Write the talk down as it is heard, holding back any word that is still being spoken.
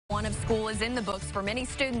One of school is in the books for many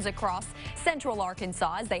students across central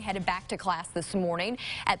Arkansas as they headed back to class this morning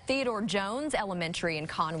at Theodore Jones Elementary in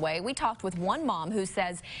Conway. We talked with one mom who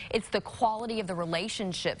says it's the quality of the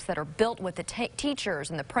relationships that are built with the teachers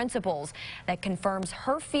and the principals that confirms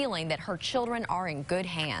her feeling that her children are in good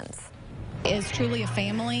hands. Is truly a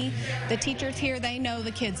family. The teachers here, they know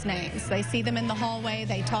the kids' names. They see them in the hallway,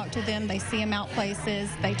 they talk to them, they see them out places,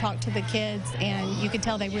 they talk to the kids, and you can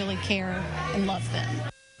tell they really care and love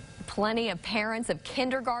them. Plenty of parents of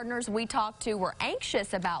kindergartners we talked to were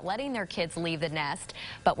anxious about letting their kids leave the nest,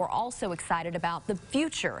 but we're also excited about the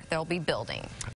future they'll be building.